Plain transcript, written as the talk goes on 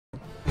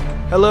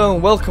Hello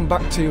and welcome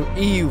back to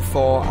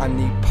EU4 and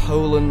the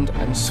Poland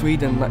and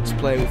Sweden Let's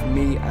Play with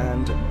me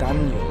and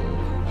Daniel.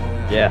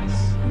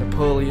 Yes.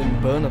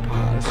 Napoleon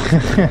Bonaparte.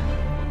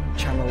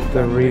 Channel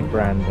The branding.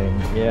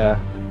 rebranding, yeah.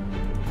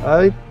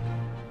 Hello.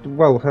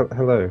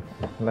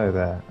 Hello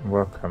there.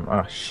 Welcome.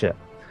 Oh, shit.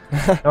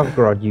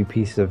 Novgorod, you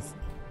piece of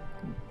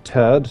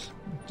turd.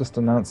 Just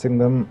announcing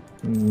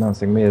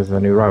me as the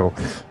new rival.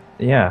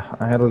 Yeah,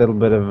 I had a little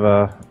bit of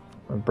a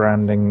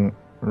rebranding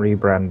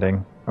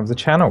of the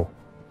channel.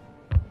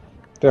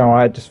 Don't know,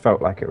 I just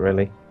felt like it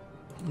really.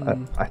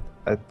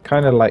 I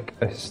kind of like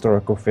a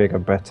historical figure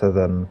better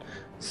than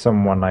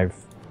someone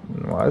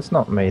well, it's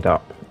not made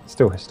up. It's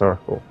still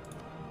historical.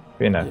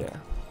 You know. Yeah,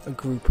 a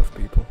group of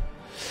people.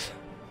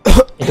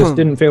 It just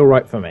didn't feel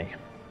right for me.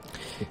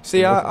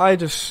 See, I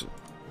just...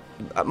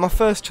 My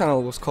first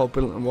channel was called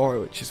Brilliant and Warrior,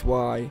 which is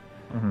why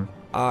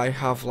I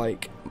have,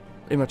 like,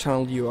 in my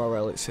channel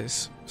URL it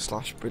says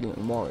 /Brilliant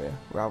and Warrior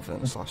rather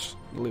than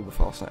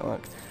 /Louberforce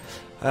Network.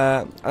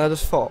 And I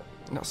just thought,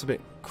 that's a bit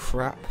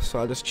crap, so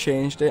I just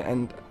changed it,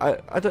 and I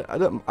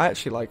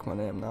actually like my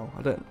name now.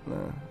 I don't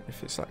know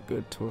if it's that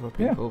good to other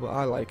people, but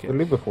I like it. The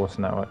Louberforce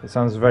Network. It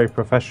sounds very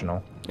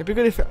professional. It'd be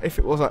good if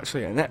it was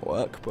actually a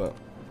network, but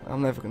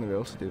I'm never going to be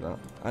able to do that.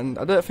 And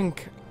I don't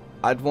think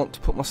I'd want to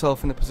put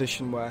myself in a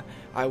position where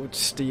I would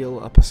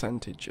steal a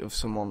percentage of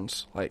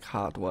someone's like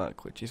hard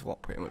work, which is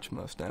what pretty much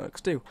most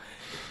networks do.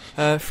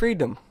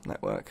 Freedom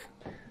Network,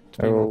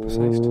 to be more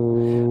precise.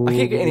 I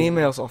keep getting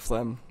emails off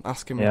them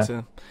asking me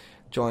to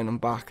join them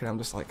back, and I'm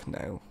just like,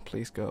 no,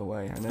 please go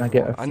away.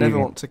 I never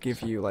want to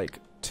give you like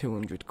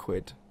 200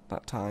 quid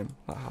that time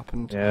that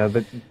happened. Yeah,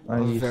 but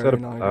you said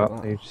about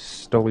that. They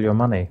stole your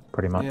money,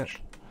 pretty much.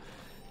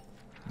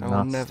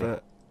 Yeah.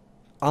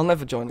 I'll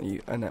never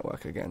join a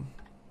network again,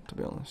 to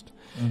be honest.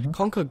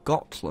 Conquer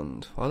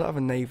Gotland. Well, I don't have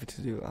a navy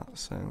to do that,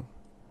 so...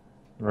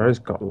 Where is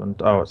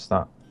Gotland? Oh, it's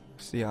that.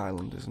 It's the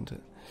island, isn't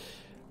it?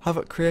 Have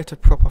it create a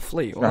proper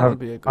fleet. Well, that would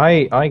be a good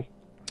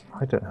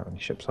I don't have any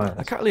ships either.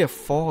 I can't really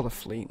afford a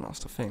fleet, that's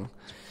the thing.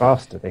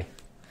 Bastardy.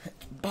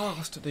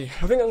 Bastardy.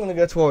 I think I'm going to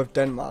go to war with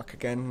Denmark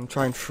again and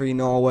try and free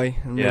Norway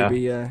and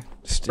maybe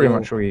steal... Pretty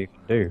much all you can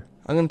do.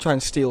 I'm going to try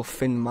and steal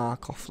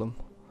Finnmark off them.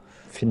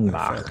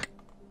 Finnmark?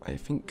 I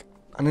think.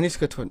 And I need to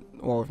go to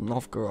a war with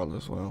Novgorod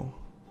as well.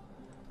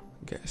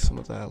 Get some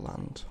of their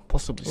land.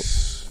 Possibly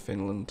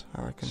Finland,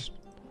 I reckon.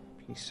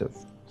 Piece of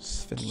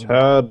Finland.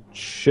 turd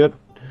shit.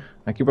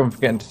 I keep on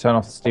forgetting to turn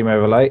off the Steam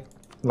overlay.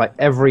 Like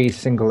every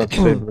single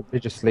episode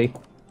religiously.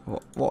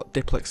 What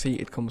Diplex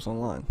Heated comes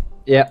online?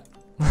 Yeah.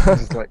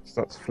 Just like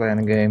starts playing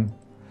a game.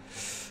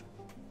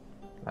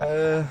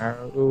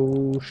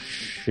 Oh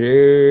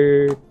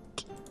shit.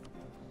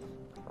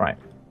 Right.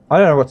 I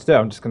don't know what to do.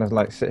 I'm just gonna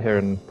like sit here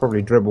and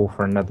probably dribble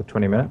for another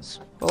 20 minutes.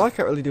 Well, I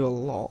can't really do a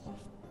lot.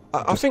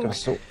 I think.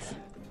 Do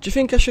you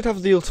think I should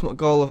have the ultimate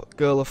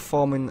goal of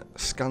forming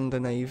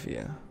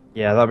Scandinavia?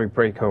 Yeah, that'd be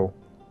pretty cool.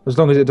 As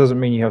long as it doesn't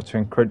mean you have to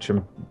encroach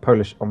on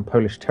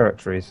Polish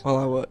territories. Well,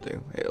 I won't do.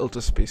 It'll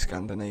just be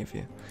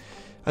Scandinavia.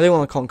 I do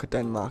want to conquer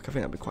Denmark. I think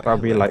that'd be quite. That'll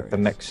be like the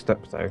next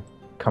step, though.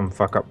 Come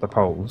fuck up the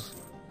Poles.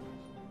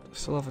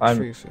 Still have a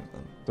truce with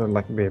them. There'll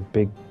like be a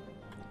big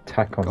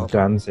attack on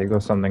Danzig or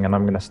something, and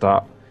I'm gonna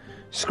start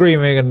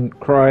screaming and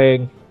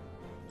crying,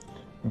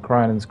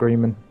 and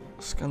screaming.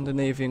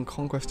 Scandinavian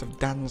conquest of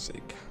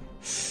Danzig.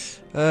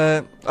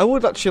 I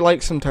would actually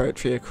like some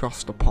territory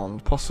across the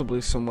pond, possibly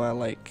somewhere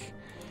like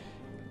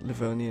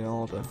Livonian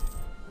Order.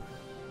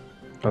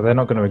 Oh, they're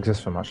not going to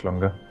exist for much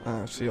longer.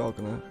 So you're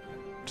going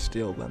to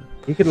steal them.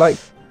 You could like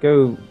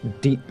go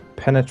deep,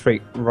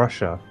 penetrate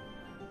Russia.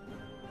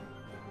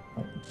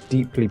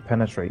 Deeply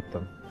penetrate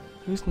them.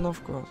 Who's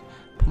Novgorod?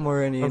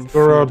 Pomeranian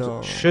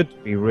Novgorod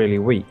should be really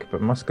weak,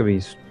 but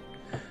Muscovy's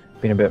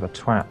been a bit of a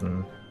twat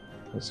and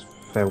has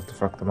failed to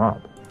fuck them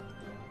up.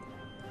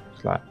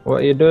 It's like, what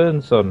are you doing,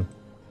 son?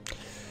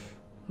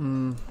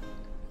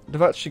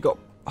 They've actually got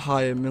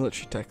higher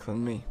military tech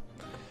than me.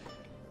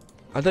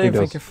 I don't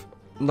think if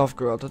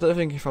Novgorod, I don't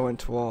think if I went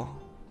to war,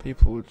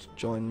 people would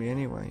join me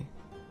anyway.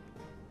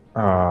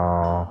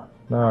 Oh,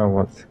 no,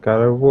 what's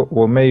gotta...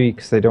 Well, maybe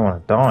because they don't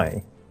want to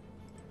die.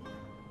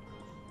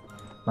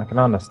 I can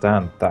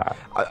understand that.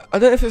 I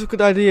don't know if it's a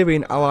good idea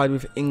being allied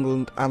with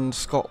England and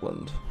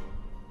Scotland.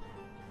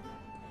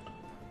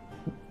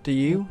 Do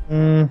you?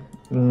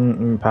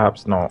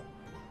 Perhaps not.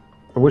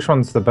 But which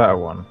one's the better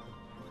one?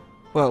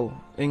 Well,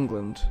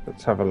 England.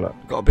 Let's have a look.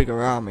 Got a bigger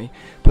army.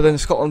 But then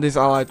Scotland is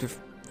allied with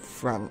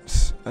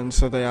France, and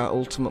so they are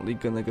ultimately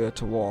going to go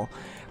to war.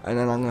 And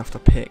then I'm going to have to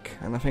pick,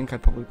 and I think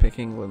I'd probably pick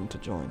England to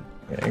join.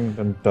 Yeah,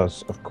 England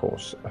does, of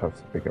course, have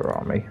the bigger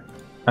army.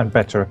 And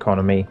better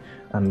economy,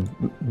 and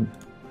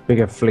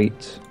bigger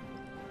fleet.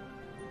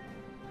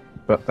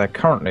 But they're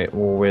currently at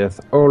war with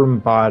Ulm,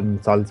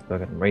 Baden,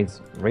 Salzburg, and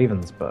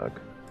Ravensburg.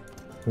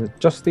 There's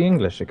just the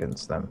English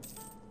against them.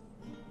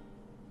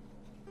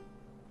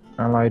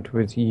 Allied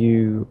with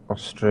you,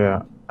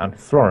 Austria, and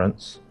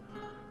Florence.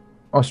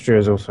 Austria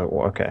is also at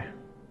war, okay.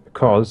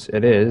 Because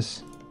it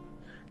is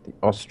the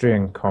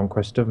Austrian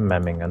conquest of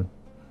Memmingen,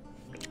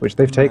 which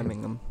they've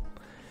taken.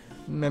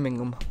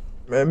 Memmingen.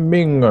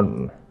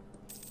 Memmingen.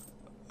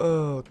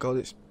 Oh god,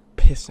 it's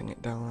pissing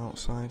it down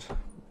outside.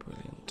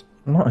 Brilliant.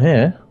 Not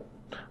here.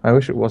 I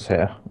wish it was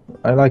here.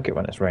 I like it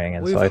when it's raining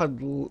inside.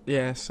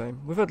 Yeah,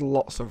 same. We've had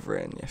lots of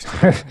rain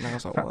yesterday. And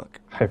how's that work?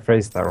 I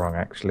phrased that wrong,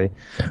 actually.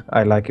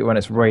 I like it when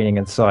it's raining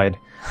inside.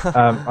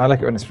 I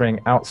like it when it's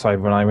raining outside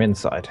when I'm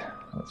inside.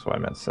 That's what I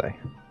meant to say.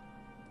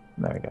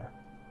 There we go.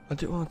 I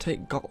do want to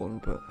take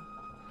Gotland, but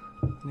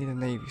I need a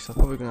navy, so I'm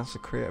probably going to have to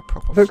create a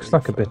proper Looks fleet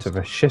like a bit of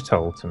a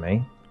shithole to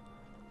me.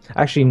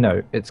 Actually,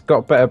 no. It's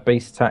got better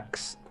base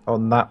tax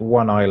on that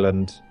one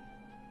island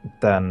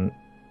than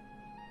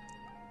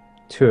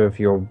 2 of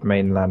your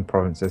mainland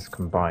provinces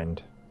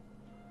combined.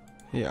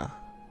 Yeah.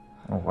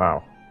 Oh,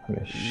 wow.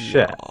 Holy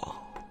shit. Yeah.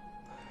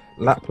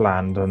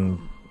 Lapland and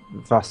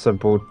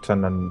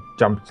Vasaboten and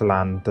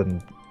Jumpland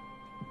and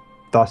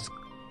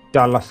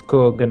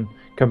Dalaskogan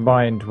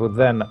combined will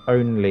then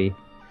only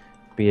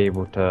be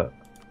able to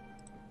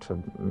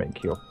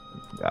make your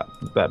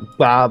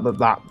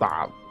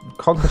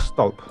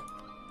Coggestolp.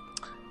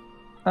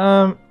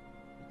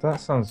 That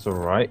sounds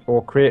alright.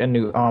 Or create a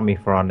new army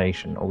for our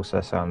nation also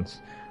sounds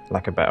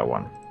like a better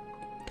one.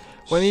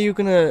 When are you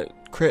gonna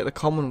create the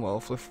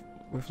Commonwealth with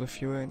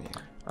Lithuania?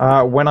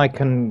 When I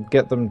can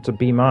get them to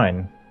be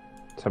mine,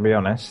 to be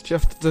honest.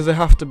 Does it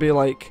have to be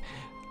like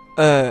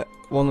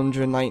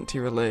 190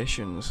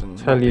 relations and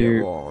Tell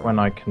you when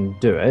I can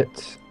do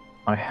it.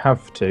 I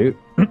have to.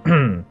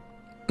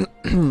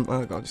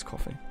 Oh god, it's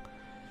coughing.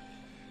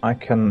 I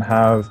can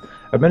have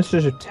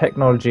administrative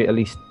technology at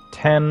least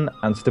 10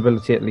 and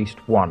stability at least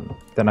 1.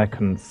 Then I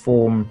can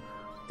form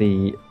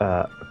the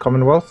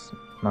Commonwealth.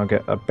 And I'll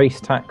get a base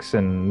tax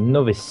in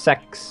Novi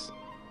Sex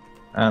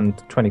and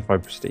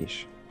 25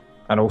 prestige.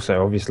 And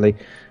also, obviously,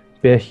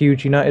 be a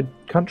huge united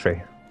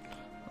country.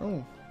 Oh.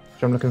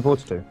 Which I'm looking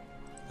forward to.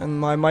 And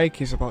my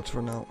mic is about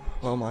to run out.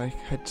 Well, my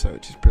headset,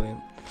 which is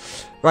brilliant.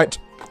 Right,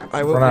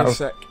 I will Run be out a of-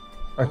 sec.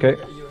 Okay.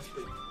 Get a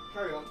USB.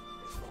 Carry on.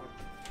 It's fine.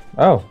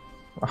 Oh,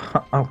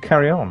 I'll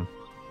carry on.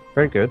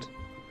 Very good.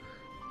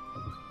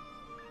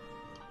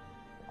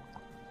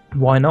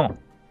 Why not?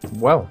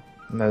 Well,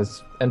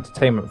 there's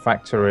entertainment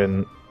factor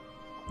in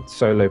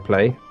solo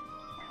play.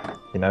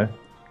 You know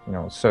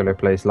what solo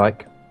play's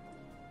like.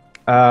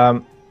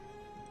 Got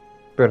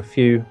a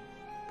few.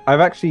 I've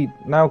actually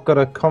now got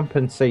to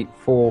compensate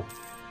for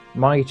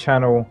my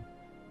channel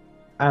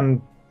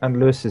and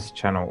Lewis's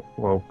channel.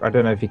 Well, I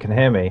don't know if he can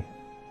hear me,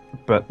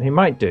 but he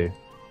might do.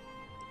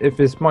 If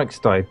his mic's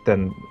died,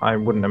 then I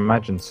wouldn't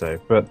imagine so.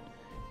 But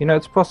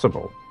it's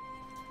possible.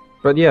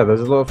 But yeah, there's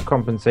a lot of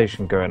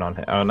compensation going on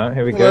here. Oh no,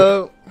 here we go.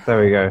 Hello.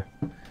 There we go.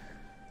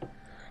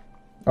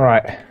 All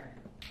right.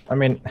 I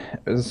mean,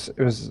 it was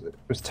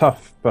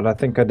tough, but I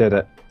think I did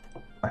it.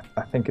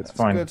 I think it's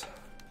fine. Good.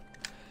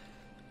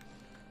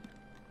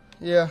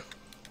 Yeah.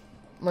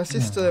 My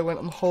sister went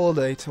on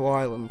holiday to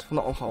Ireland.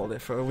 Not on holiday,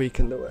 for a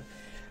weekend away.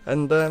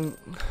 And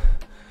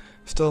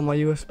stole my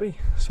USB,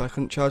 so I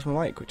couldn't charge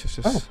my mic, which is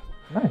just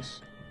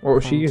Nice. What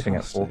was she using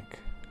it for?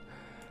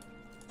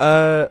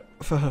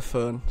 For her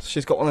phone.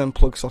 She's got one of them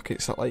plug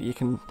sockets that like you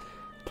can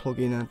plug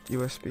in a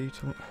USB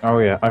to it. Oh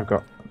yeah,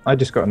 I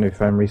just got a new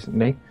phone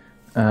recently,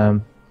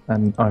 and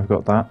I've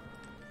got that.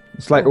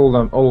 It's like all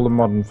the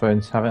modern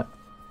phones have it.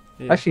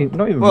 Yeah. Actually,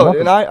 not even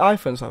modern. modern.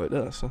 iPhones have it,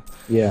 don't they? So.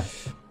 Yeah.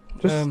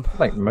 Just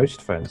like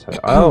most phones have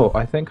it. Oh,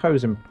 I think I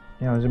was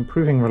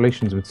improving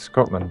relations with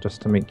Scotland just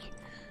to make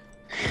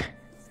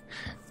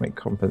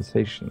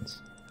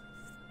compensations.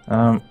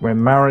 We're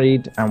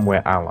married and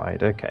we're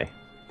allied. Okay,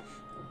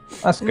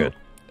 that's good.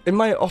 In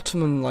my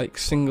Ottoman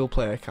single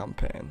player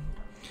campaign,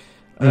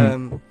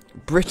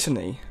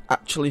 Brittany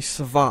actually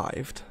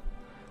survived.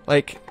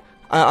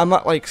 I'm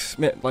at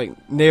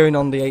nearing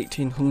on the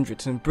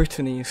 1800s, and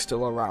Brittany is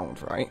still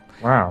around, right?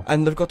 Wow.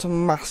 And they've got a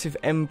massive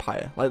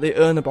empire. They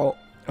earn about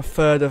a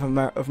third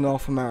of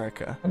North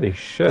America. Holy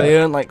shit. They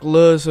earn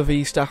loads of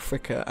East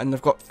Africa, and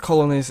they've got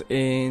colonies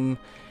in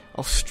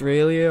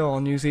Australia or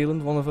New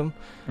Zealand, one of them.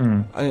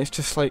 And it's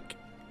just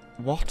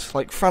what?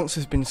 France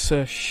has been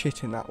so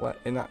shit in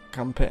that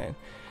campaign.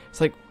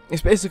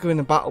 It's basically in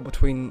a battle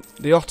between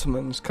the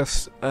Ottomans,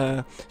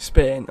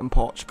 Spain and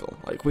Portugal.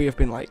 We have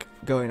been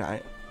going at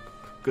it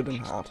good and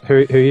hard. Who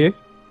are you?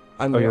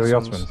 And you're the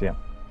Ottomans, yeah.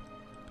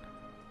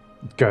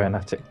 Going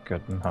at it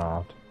good and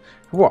hard.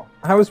 What?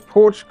 How is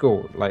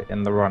Portugal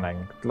in the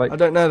running? I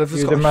don't know. They've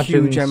just got a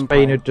huge empire.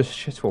 Spain would just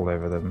shit all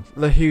over them.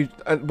 The huge.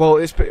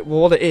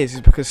 What it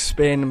is because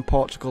Spain and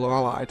Portugal are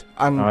allied,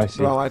 and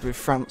they're allied with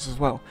France as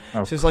well.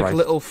 Oh, so it's a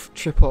little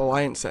triple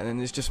alliance, then,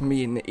 and it's just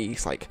me in the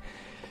east.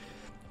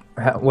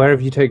 Where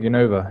have you taken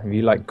over? Have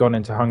you gone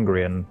into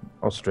Hungary and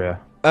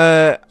Austria?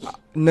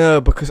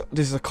 No, because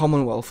there's a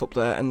Commonwealth up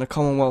there, and the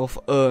Commonwealth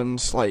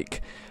earns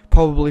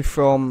probably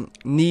from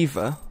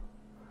Neva,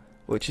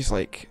 which is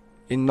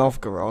in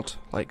Novgorod,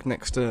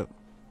 next to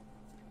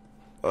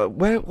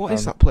what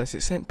is that place?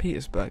 It's St.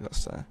 Petersburg.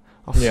 That's there.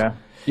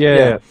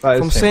 Yeah. That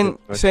from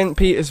is St.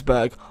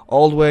 Petersburg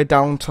all the way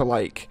down to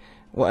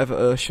whatever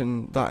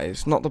ocean that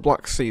is. Not the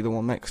Black Sea, the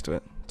one next to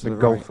it. To the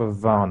Gulf of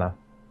Varna.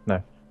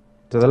 No.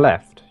 To the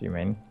left, you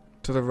mean?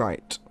 To the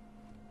right.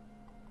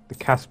 The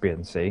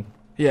Caspian Sea?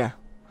 Yeah.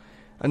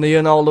 And they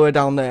earn all the way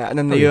down there, and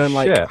then they Holy earn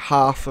like shit.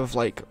 half of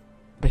like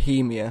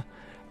Bohemia.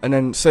 And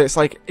then, so it's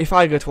like, if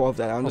I go to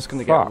over there, I'm just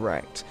going to get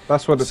wrecked.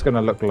 That's what it's going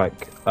to look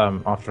like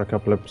after a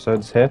couple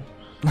episodes here.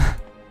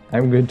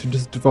 I'm going to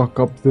just fuck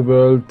up the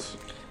world.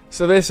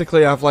 So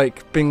basically, I've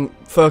like been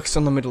focused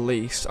on the Middle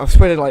East. I've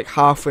spread it like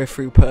halfway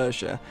through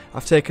Persia.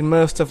 I've taken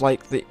most of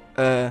like the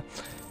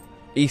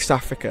East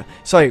Africa.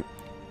 Sorry,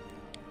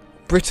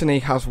 Brittany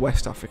has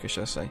West Africa,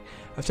 should I say?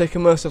 I've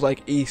taken most of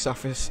like East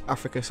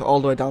Africa, so all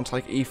the way down to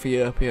like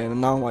Ethiopia, and I'm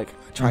now like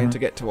trying to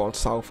get towards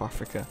South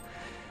Africa.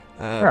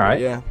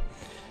 Alright. Yeah.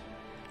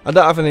 I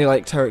don't have any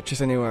like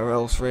territories anywhere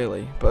else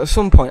really, but at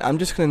some point I'm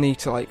just going to need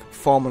to like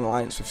form an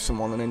alliance with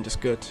someone and then just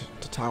go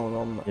to town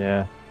on them.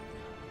 Yeah.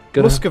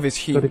 Muscovy is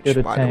huge,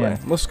 by the way.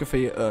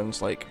 Muscovy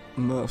earns like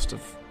most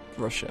of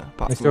Russia.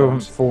 They still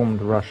haven't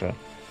formed Russia.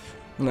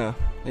 No,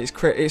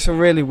 it's a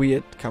really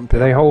weird campaign.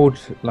 Do they hold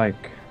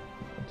like?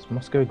 Does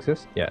Moscow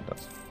exist? Yeah, it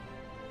does.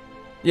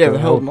 Yeah, they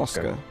hold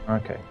Moscow.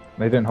 Okay,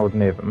 they don't hold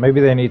Neva. Maybe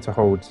they need to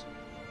hold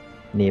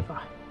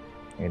Neva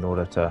in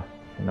order to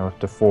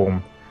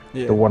form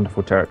the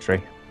wonderful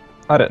territory.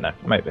 I don't know.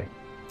 Maybe.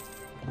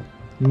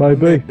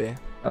 Maybe.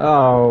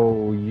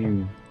 Oh,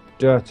 you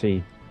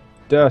dirty,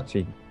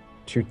 dirty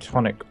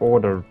Teutonic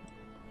Order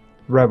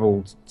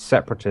rebels,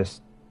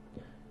 separatist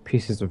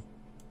pieces of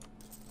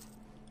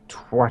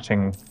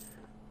twatting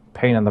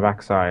pain in the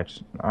backside.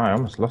 I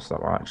almost lost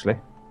that one actually.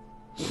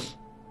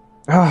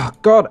 Oh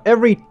God,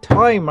 every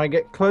time I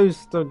get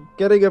close to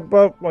getting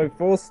above my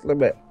force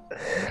limit,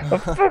 a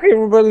fucking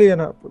rebellion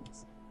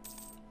happens.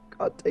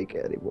 Can't take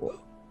it anymore.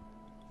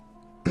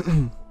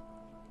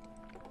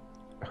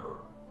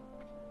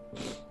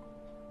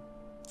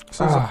 As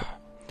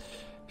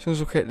soon as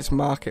we create this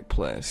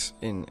marketplace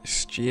in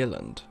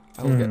Steerland,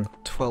 I will get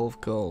 12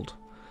 gold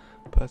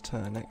per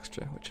turn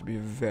extra, which would be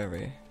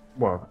very...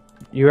 Well,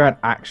 you won't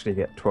actually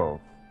get 12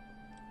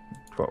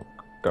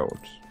 gold.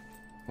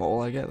 What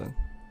will I get then?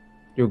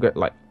 You'll get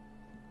like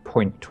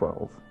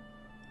 0.12.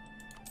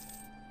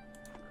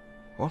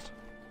 What?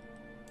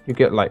 You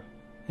get like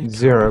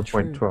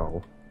 0.12.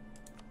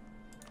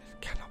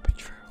 It cannot be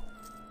true.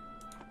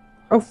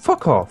 Oh,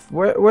 fuck off!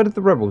 Where did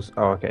the rebels...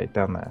 Oh, okay,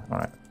 down there.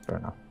 Alright, fair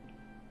enough.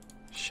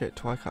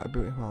 Shit, why can't I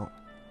boot him out?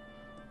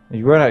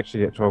 You won't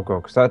actually get 12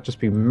 gold, because that'd just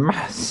be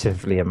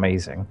massively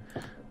amazing.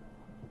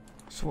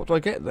 So what do I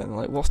get then?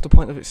 Like, what's the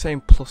point of it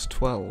saying plus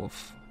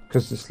 12?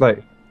 Because it's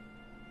like...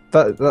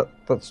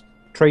 That's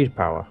trade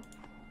power.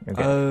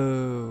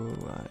 Oh,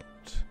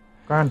 right.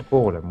 Grand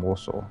Ball in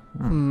Warsaw.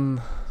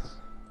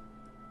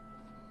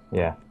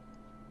 Yeah.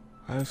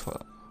 I always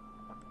thought...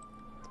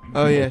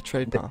 Oh yeah,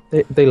 trade power.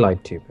 They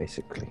lied to you,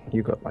 basically.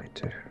 You got lied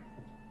to.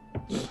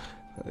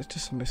 It's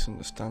just a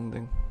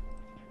misunderstanding.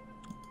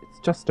 It's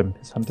just a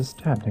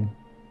misunderstanding.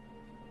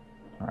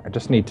 Right, I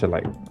just need to,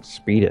 like,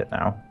 speed it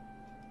now.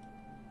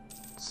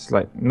 It's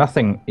like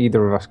nothing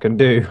either of us can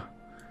do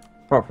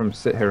apart from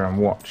sit here and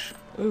watch.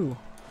 Ooh.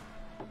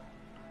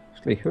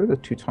 Actually, who are the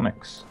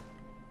Teutonics?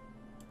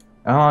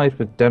 Allied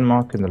with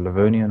Denmark and the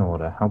Livonian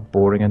Order. How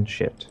boring and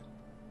shit.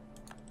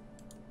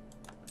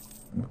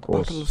 And of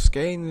course. Battle of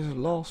Skane is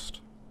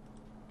lost.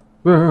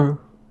 Oh,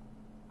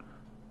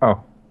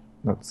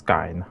 that's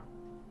Skyn.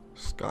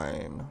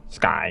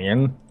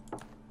 Skyn.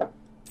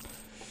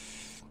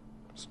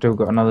 Still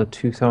got another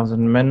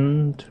 2,000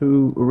 men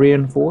to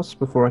reinforce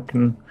before I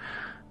can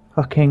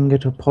fucking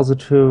get a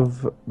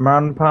positive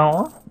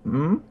manpower.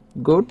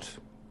 Good.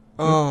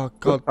 Oh,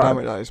 god damn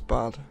it, that is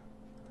bad.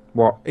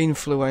 What?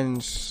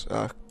 Influence,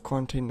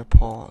 quarantine the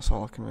port, that's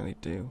all I can really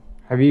do.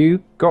 Have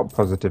you got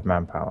positive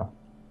manpower?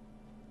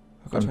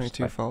 I've got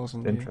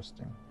 22,000.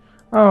 Interesting.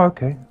 Oh,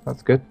 okay.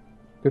 That's good.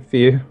 Good for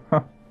you.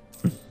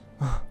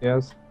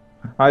 Yes.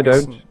 I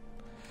don't.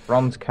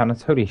 Bronze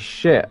cannons. Holy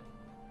shit.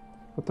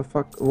 What the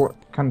fuck? What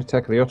kind of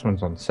tech are the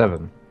Ottomans on?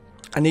 7.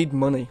 I need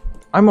money.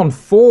 I'm on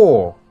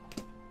 4.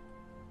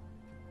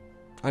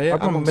 Oh, yeah,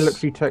 I'm on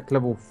military tech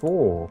level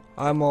 4.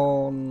 I'm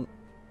on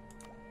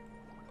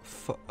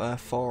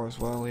 4 as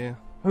well, yeah.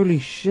 Holy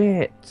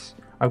shit.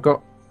 I've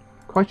got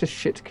quite a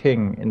shit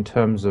king in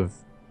terms of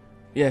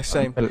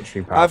same.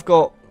 Military power. I've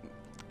got...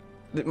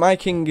 My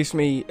king gives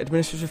me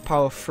administrative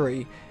power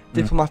 3,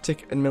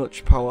 diplomatic and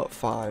military power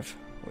 5,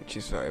 which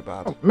is very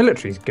bad. Oh,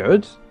 military's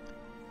good.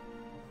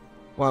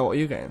 Wow, what are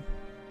you getting?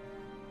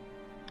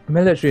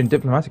 Military and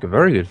diplomatic are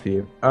very good for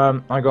you.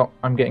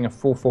 I'm getting a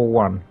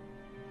 441.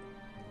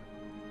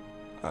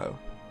 Oh.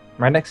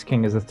 My next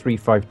king is a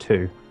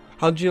 352.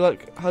 How'd you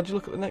look at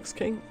the next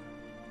king?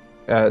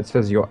 It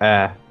says your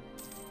heir.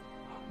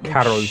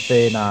 Karol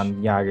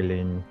Fenan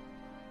Jagelin.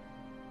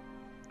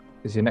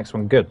 Is your next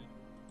one good?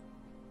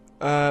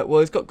 Well,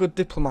 he's got good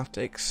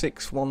diplomatic,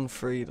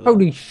 613.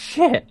 Holy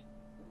shit!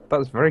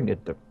 That's very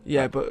good.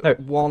 Yeah, but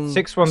no,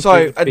 613.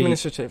 Sorry,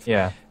 administrative.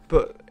 Yeah.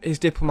 But his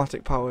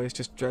diplomatic power is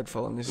just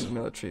dreadful, and his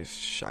military is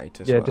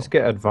shite as well. Yeah, just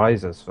get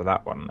advisors for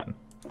that one then.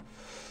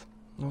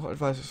 I've got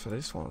advisors for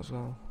this one as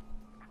well.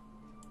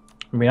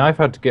 I mean, I've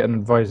had to get an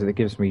advisor that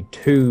gives me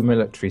 2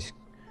 military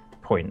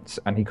points,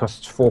 and he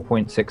costs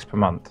 4.6 per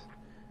month.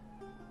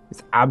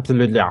 It's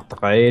absolutely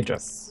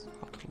outrageous.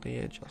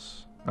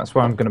 Outrageous. That's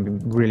why I'm going to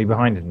be really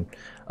behind him.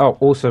 Oh,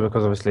 also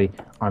because obviously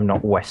I'm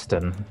not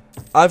Western.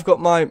 I've got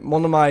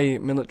one of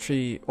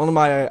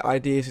my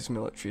ideas is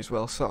military as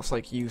well, so that's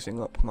like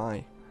using up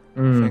my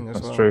thing as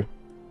well. That's true.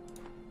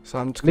 So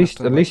I'm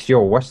just at least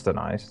you're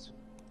Westernized.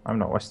 I'm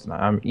not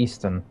Westernized. I'm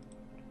Eastern.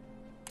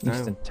 No.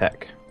 Eastern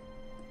tech.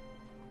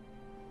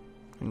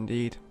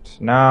 Indeed.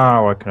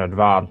 Now I can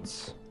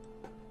advance.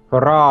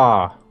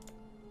 Hurrah!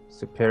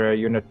 Superior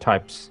unit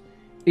types.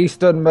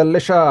 Eastern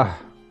militia.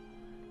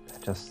 They're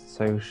just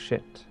so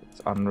shit.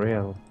 It's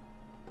unreal.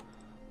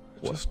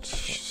 Just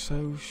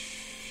so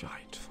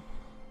shite.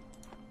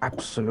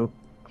 Absolute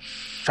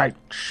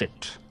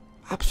shit.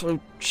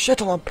 Absolute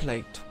shit on my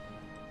plate.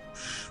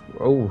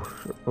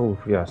 Oh,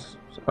 yes.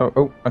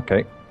 Oh,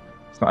 okay.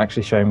 It's not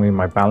actually showing me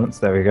my balance.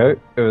 There we go.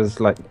 It was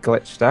like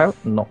glitched out,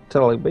 not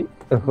telling me.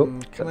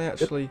 Can I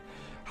actually...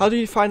 How do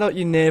you find out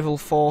your naval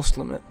force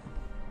limit?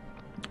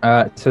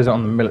 It says it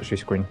on the military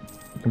screen.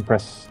 You can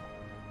press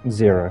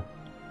 0.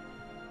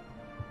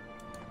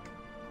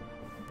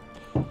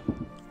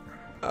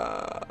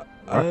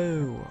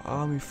 Oh,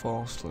 army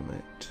force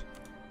limit.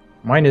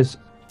 Mine is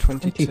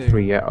 22.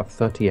 23 out of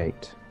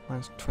 38.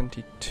 Mine's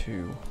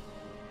 22.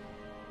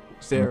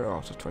 0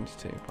 out of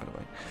 22, by the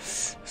way.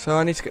 So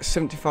I need to get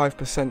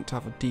 75% to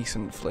have a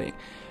decent fleet.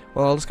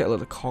 Well, I'll just get a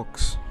little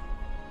cogs.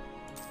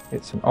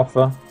 It's an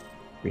offer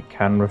we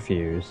can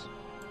refuse.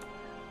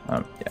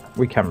 Yeah,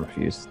 we can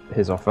refuse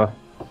his offer.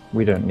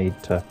 We don't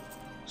need to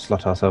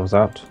slut ourselves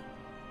out.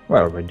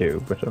 Well, we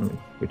do, but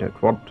we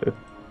don't want to.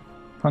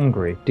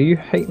 Hungary, do you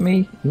hate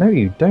me? No,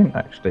 you don't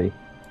actually.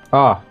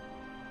 Ah,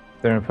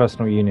 they're in a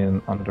personal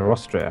union under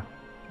Austria.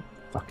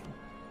 Fucking.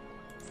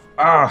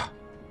 Ah,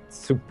 it's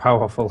so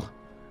powerful.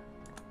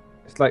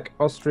 It's like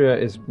Austria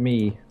is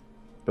me,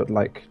 but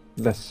like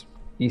less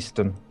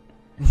Eastern.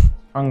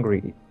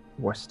 Hungary,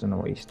 Western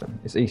or Eastern?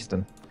 It's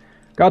Eastern.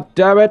 God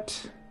damn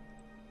it!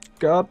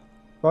 God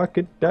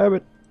fucking damn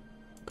it!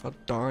 God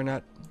darn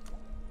it.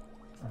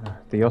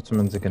 The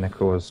Ottomans are going to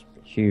cause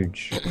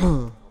huge.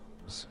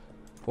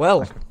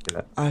 Well,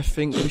 I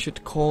think we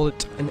should call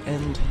it an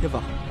end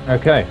hither.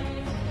 Okay,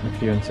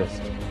 if you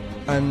insist.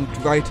 And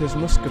writers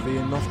Muscovy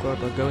and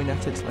Novgorod are going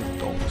at it like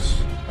dogs.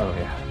 Oh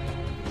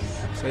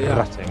yeah. So yeah.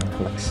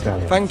 Ratting like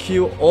stallions. Thank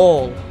you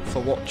all for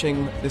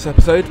watching this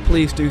episode.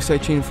 Please do stay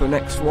tuned for the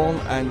next one,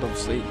 and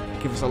obviously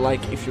give us a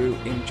like if you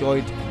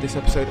enjoyed this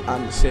episode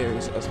and the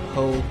series as a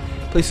whole.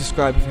 Please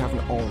subscribe if you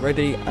haven't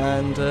already,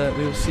 and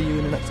we will see you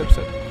in the next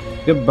episode.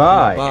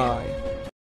 Goodbye. Bye.